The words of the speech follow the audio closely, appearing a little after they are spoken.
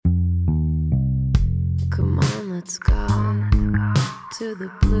Come on, let's go to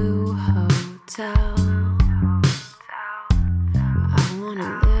the Blue Hotel. I wanna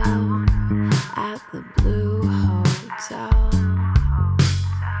live at the Blue Hotel.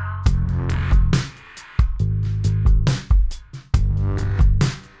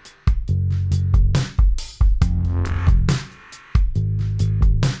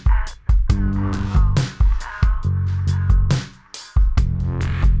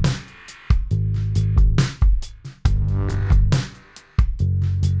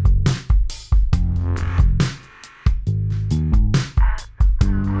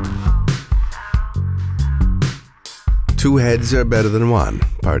 Two Heads Are Better Than One,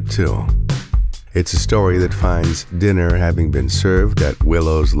 Part 2. It's a story that finds dinner having been served at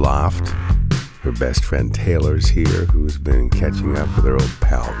Willow's loft. Her best friend Taylor's here, who's been catching up with her old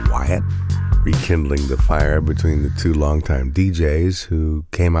pal Wyatt, rekindling the fire between the two longtime DJs who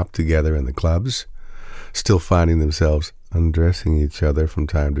came up together in the clubs, still finding themselves undressing each other from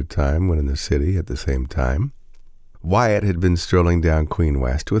time to time when in the city at the same time. Wyatt had been strolling down Queen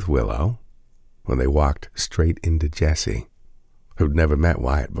West with Willow when they walked straight into Jessie, who'd never met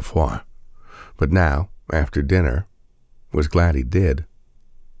Wyatt before, but now, after dinner, was glad he did.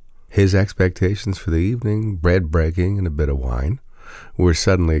 His expectations for the evening, bread breaking and a bit of wine, were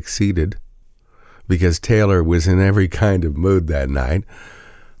suddenly exceeded, because Taylor was in every kind of mood that night.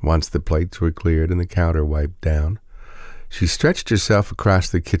 Once the plates were cleared and the counter wiped down, she stretched herself across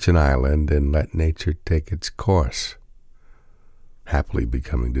the kitchen island and let nature take its course, happily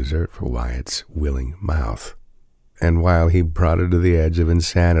becoming dessert for Wyatt's willing mouth. And while he brought her to the edge of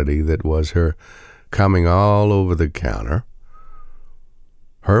insanity that was her coming all over the counter,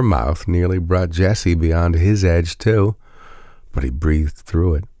 her mouth nearly brought Jessie beyond his edge too, but he breathed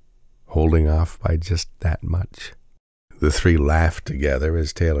through it, holding off by just that much. The three laughed together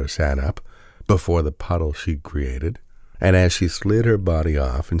as Taylor sat up before the puddle she created, and as she slid her body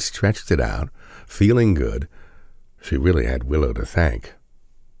off and stretched it out, feeling good, she really had Willow to thank,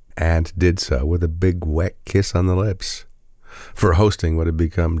 and did so with a big wet kiss on the lips, for hosting what had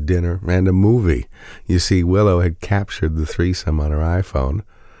become dinner and a movie. You see, Willow had captured the threesome on her iPhone,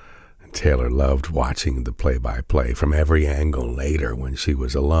 and Taylor loved watching the play-by-play from every angle later when she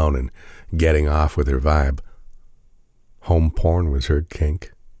was alone and getting off with her vibe. Home porn was her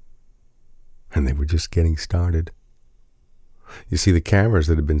kink, and they were just getting started. You see, the cameras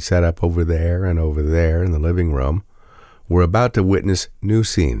that had been set up over there and over there in the living room were about to witness new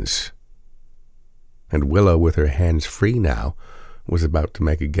scenes, and Willow, with her hands free now, was about to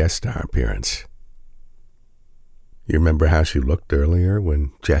make a guest star appearance. You remember how she looked earlier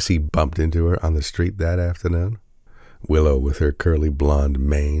when Jessie bumped into her on the street that afternoon? Willow with her curly blonde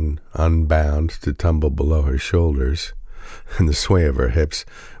mane unbound to tumble below her shoulders, and the sway of her hips,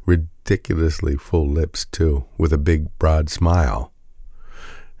 ridiculously full lips too, with a big broad smile.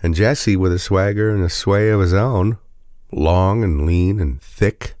 And Jessie with a swagger and a sway of his own, long and lean and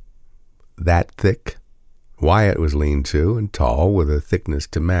thick, that thick. Wyatt was lean too and tall, with a thickness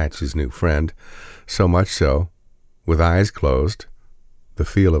to match his new friend, so much so, with eyes closed, the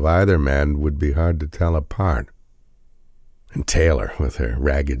feel of either man would be hard to tell apart. And Taylor with her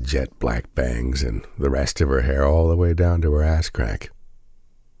ragged jet black bangs and the rest of her hair all the way down to her ass crack.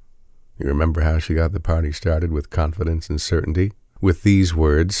 You remember how she got the party started with confidence and certainty? With these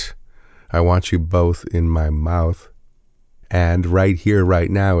words, "I want you both in my mouth," and right here,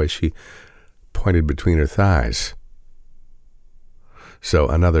 right now, as she pointed between her thighs. So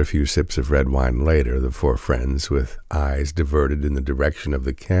another few sips of red wine later, the four friends, with eyes diverted in the direction of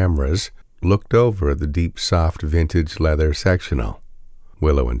the cameras, looked over at the deep, soft, vintage leather sectional.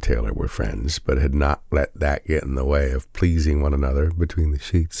 Willow and Taylor were friends, but had not let that get in the way of pleasing one another between the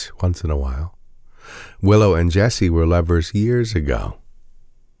sheets once in a while. Willow and Jessie were lovers years ago,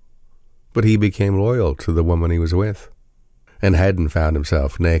 but he became loyal to the woman he was with, and hadn't found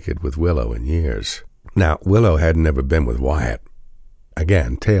himself naked with Willow in years. Now, Willow had never been with Wyatt.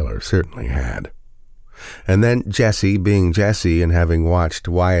 Again, Taylor certainly had. And then Jessie, being Jessie and having watched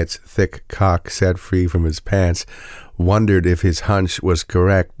Wyatt's thick cock set free from his pants, wondered if his hunch was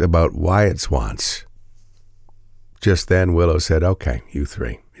correct about Wyatt's wants. Just then Willow said, "Okay, you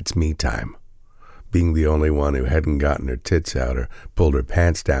three, it's me time," being the only one who hadn't gotten her tits out or pulled her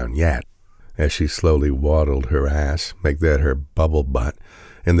pants down yet, as she slowly waddled her ass, make that her bubble butt,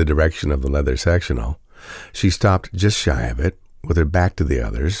 in the direction of the leather sectional. She stopped just shy of it, with her back to the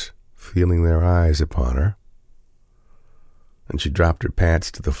others, feeling their eyes upon her. And she dropped her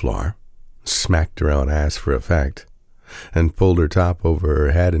pants to the floor, smacked her own ass for effect, and pulled her top over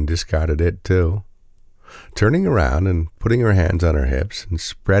her head and discarded it too, turning around and putting her hands on her hips and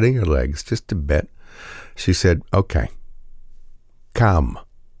spreading her legs just a bit She said, "Okay, come."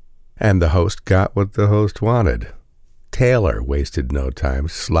 And the host got what the host wanted. Taylor wasted no time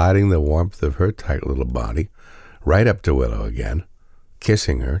sliding the warmth of her tight little body right up to Willow again,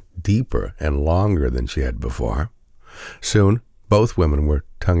 kissing her deeper and longer than she had before. Soon, both women were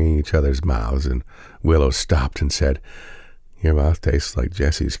tonguing each other's mouths, and Willow stopped and said, "Your mouth tastes like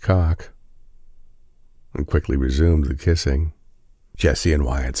Jesse's cock," and quickly resumed the kissing. Jesse and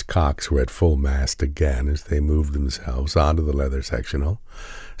Wyatt's cocks were at full mast again as they moved themselves onto the leather sectional,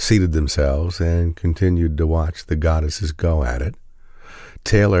 seated themselves, and continued to watch the goddesses go at it.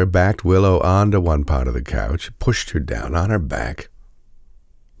 Taylor backed Willow onto one part of the couch, pushed her down on her back,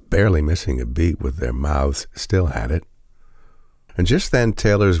 barely missing a beat with their mouths still at it. And just then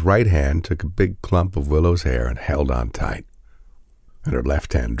Taylor's right hand took a big clump of Willow's hair and held on tight, and her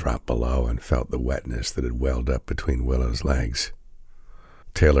left hand dropped below and felt the wetness that had welled up between Willow's legs.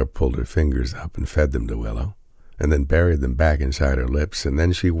 Taylor pulled her fingers up and fed them to Willow, and then buried them back inside her lips, and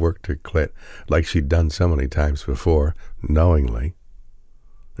then she worked her clit like she'd done so many times before, knowingly.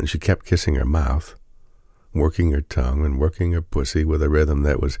 And she kept kissing her mouth, working her tongue and working her pussy with a rhythm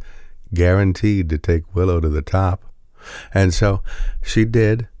that was guaranteed to take Willow to the top. And so she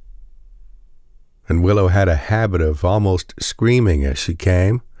did. And Willow had a habit of almost screaming as she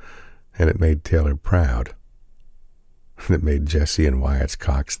came, and it made Taylor proud. And it made Jesse and Wyatt's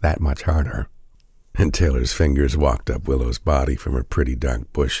cocks that much harder. And Taylor's fingers walked up Willow's body from her pretty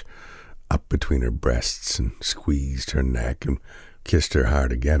dark bush, up between her breasts, and squeezed her neck and kissed her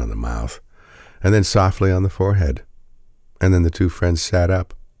hard again on the mouth, and then softly on the forehead. And then the two friends sat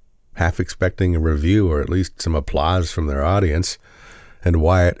up, half expecting a review or at least some applause from their audience, and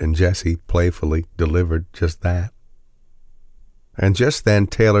Wyatt and Jesse playfully delivered just that. And just then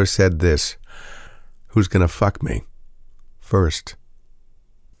Taylor said this, "Who's gonna fuck me first?"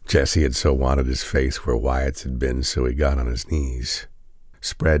 Jesse had so wanted his face where Wyatt's had been, so he got on his knees,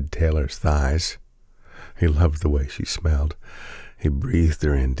 spread Taylor's thighs. He loved the way she smelled. He breathed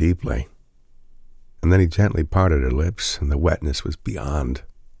her in deeply, and then he gently parted her lips, and the wetness was beyond.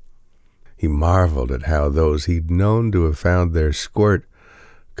 He marveled at how those he'd known to have found their squirt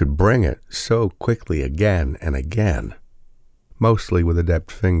could bring it so quickly again and again, mostly with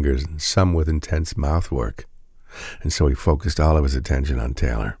adept fingers and some with intense mouthwork. And so he focused all of his attention on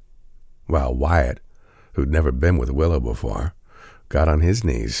Taylor, while Wyatt, who'd never been with Willow before, got on his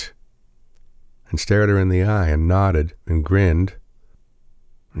knees and stared her in the eye and nodded and grinned.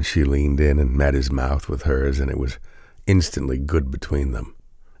 And she leaned in and met his mouth with hers, and it was instantly good between them,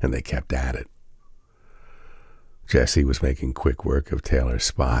 and they kept at it. Jesse was making quick work of Taylor's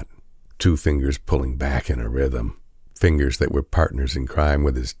spot, two fingers pulling back in a rhythm, fingers that were partners in crime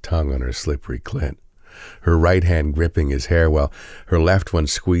with his tongue on her slippery clit, her right hand gripping his hair while her left one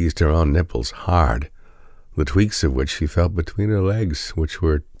squeezed her own nipples hard, the tweaks of which she felt between her legs, which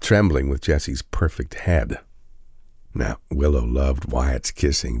were trembling with Jesse's perfect head. Now, Willow loved Wyatt's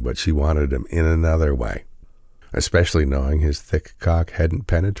kissing, but she wanted him in another way, especially knowing his thick cock hadn't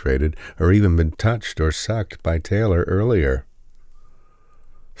penetrated or even been touched or sucked by Taylor earlier.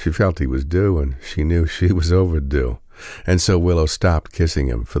 She felt he was due, and she knew she was overdue, and so Willow stopped kissing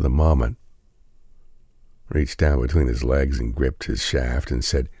him for the moment, reached down between his legs and gripped his shaft and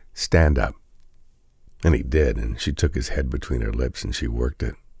said, "Stand up." And he did, and she took his head between her lips and she worked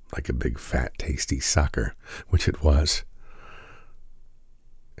it like a big, fat, tasty sucker, which it was.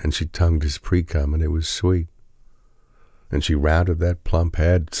 And she tongued his pre-cum, and it was sweet. And she rounded that plump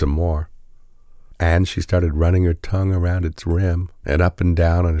head some more. And she started running her tongue around its rim and up and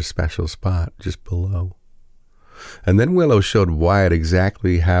down on a special spot just below. And then Willow showed Wyatt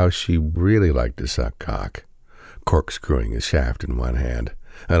exactly how she really liked to suck cock, corkscrewing his shaft in one hand,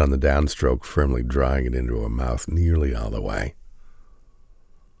 and on the downstroke firmly drawing it into her mouth nearly all the way,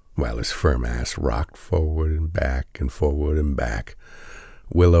 while his firm ass rocked forward and back and forward and back.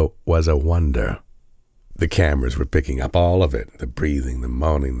 Willow was a wonder. The cameras were picking up all of it, the breathing, the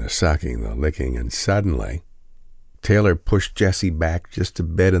moaning, the sucking, the licking, and suddenly Taylor pushed Jesse back just a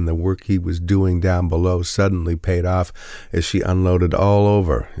bit, and the work he was doing down below suddenly paid off as she unloaded all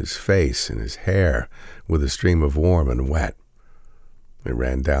over his face and his hair with a stream of warm and wet. It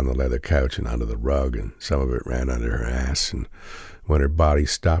ran down the leather couch and onto the rug, and some of it ran under her ass, and when her body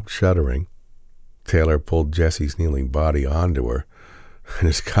stopped shuddering, Taylor pulled Jesse's kneeling body onto her, and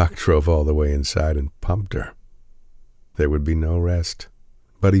his cock drove all the way inside and pumped her. There would be no rest.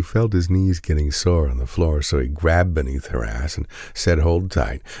 But he felt his knees getting sore on the floor, so he grabbed beneath her ass and said, "Hold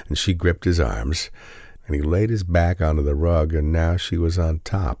tight," and she gripped his arms, and he laid his back onto the rug, and now she was on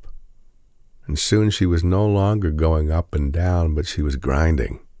top. And soon she was no longer going up and down, but she was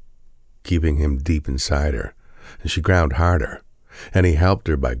grinding. keeping him deep inside her, and she ground harder. And he helped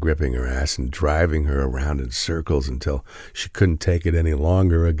her by gripping her ass and driving her around in circles until she couldn't take it any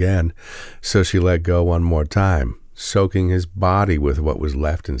longer again. So she let go one more time, soaking his body with what was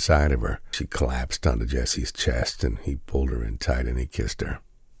left inside of her. She collapsed onto Jesse's chest, and he pulled her in tight and he kissed her.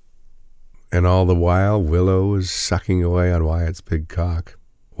 And all the while, Willow was sucking away on Wyatt's big cock,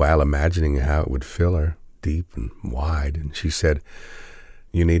 while imagining how it would fill her, deep and wide. And she said,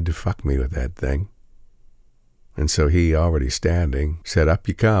 "You need to fuck me with that thing." And so he, already standing, said, "Up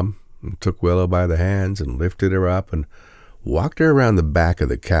you come," and took Willow by the hands and lifted her up and walked her around the back of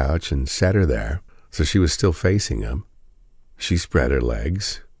the couch and set her there, so she was still facing him. She spread her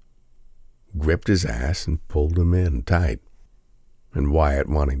legs, gripped his ass, and pulled him in tight. And Wyatt,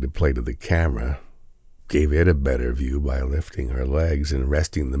 wanting to play to the camera, gave it a better view by lifting her legs and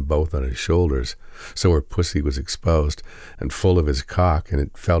resting them both on his shoulders, so her pussy was exposed and full of his cock, and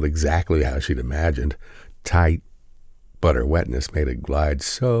it felt exactly how she'd imagined, tight, but her wetness made it glide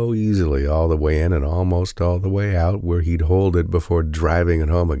so easily all the way in and almost all the way out, where he'd hold it before driving it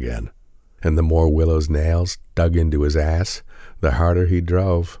home again. And the more Willow's nails dug into his ass, the harder he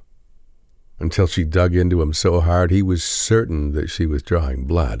drove, until she dug into him so hard he was certain that she was drawing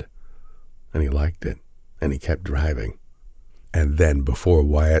blood. And he liked it, and he kept driving. And then, before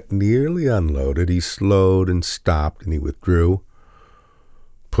Wyatt nearly unloaded, he slowed and stopped, and he withdrew,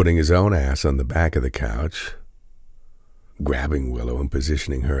 putting his own ass on the back of the couch, grabbing Willow and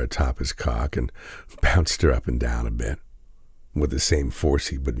positioning her atop his cock, and bounced her up and down a bit, with the same force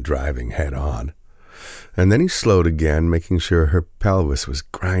he'd been driving head on. And then he slowed again, making sure her pelvis was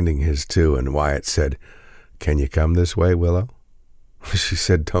grinding his too, and Wyatt said, "Can you come this way, Willow?" She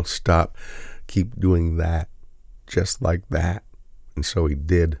said, "Don't stop. Keep doing that. Just like that." And so he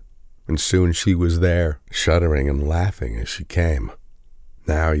did. And soon she was there, shuddering and laughing as she came.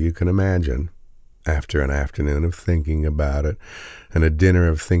 Now you can imagine, after an afternoon of thinking about it, and a dinner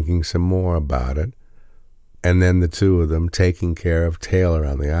of thinking some more about it, and then the two of them taking care of Taylor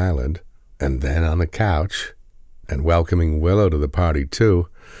on the island, and then on the couch, and welcoming Willow to the party too,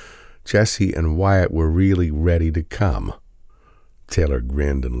 Jesse and Wyatt were really ready to come. Taylor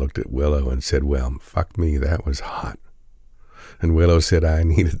grinned and looked at Willow and said, "Well, fuck me, that was hot." And Willow said, "I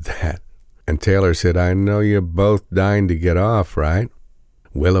needed that." And Taylor said, "I know you're both dying to get off, right?"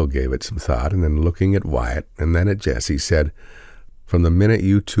 Willow gave it some thought, and then looking at Wyatt and then at Jesse said, "From the minute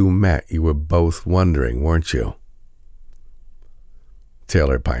you two met, you were both wondering, weren't you?"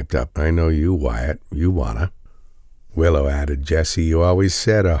 Taylor piped up, "I know you, Wyatt. You wanna." Willow added, "Jesse, you always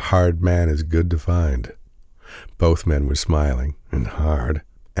said a hard man is good to find." Both men were smiling, and hard,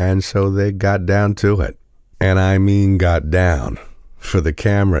 and so they got down to it. And I mean got down, for the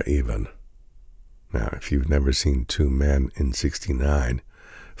camera even. Now, if you've never seen two men in 69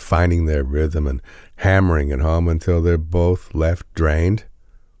 finding their rhythm and hammering it home until they're both left drained,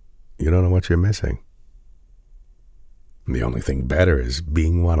 you don't know what you're missing. The only thing better is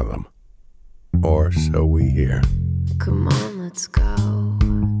being one of them. Or so we hear. Come on, let's go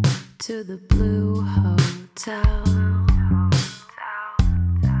to the Blue Hotel.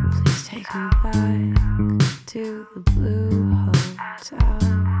 Please take me back to the Blue Hotel.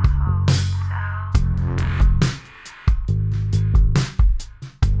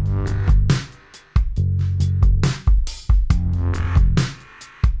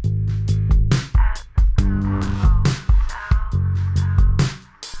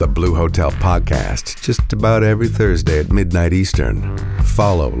 The Blue Hotel Podcast, just about every Thursday at midnight Eastern.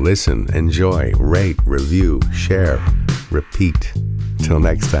 Follow, listen, enjoy, rate, review, share, repeat. Till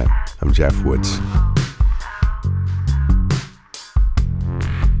next time, I'm Jeff Woods.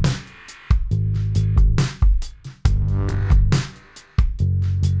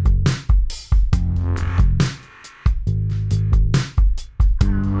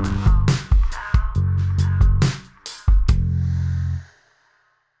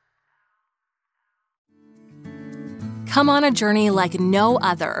 Come on a journey like no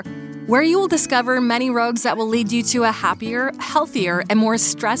other, where you will discover many roads that will lead you to a happier, healthier, and more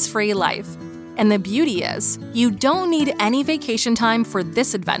stress-free life. And the beauty is, you don't need any vacation time for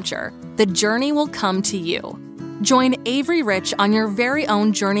this adventure. The journey will come to you. Join Avery Rich on your very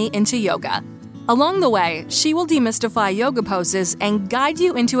own journey into yoga. Along the way, she will demystify yoga poses and guide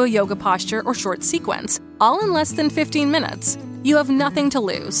you into a yoga posture or short sequence, all in less than 15 minutes. You have nothing to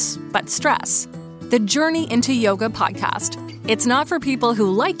lose but stress. The Journey into Yoga podcast. It's not for people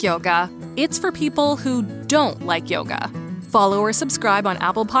who like yoga, it's for people who don't like yoga. Follow or subscribe on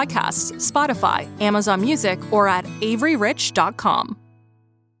Apple Podcasts, Spotify, Amazon Music, or at averyrich.com.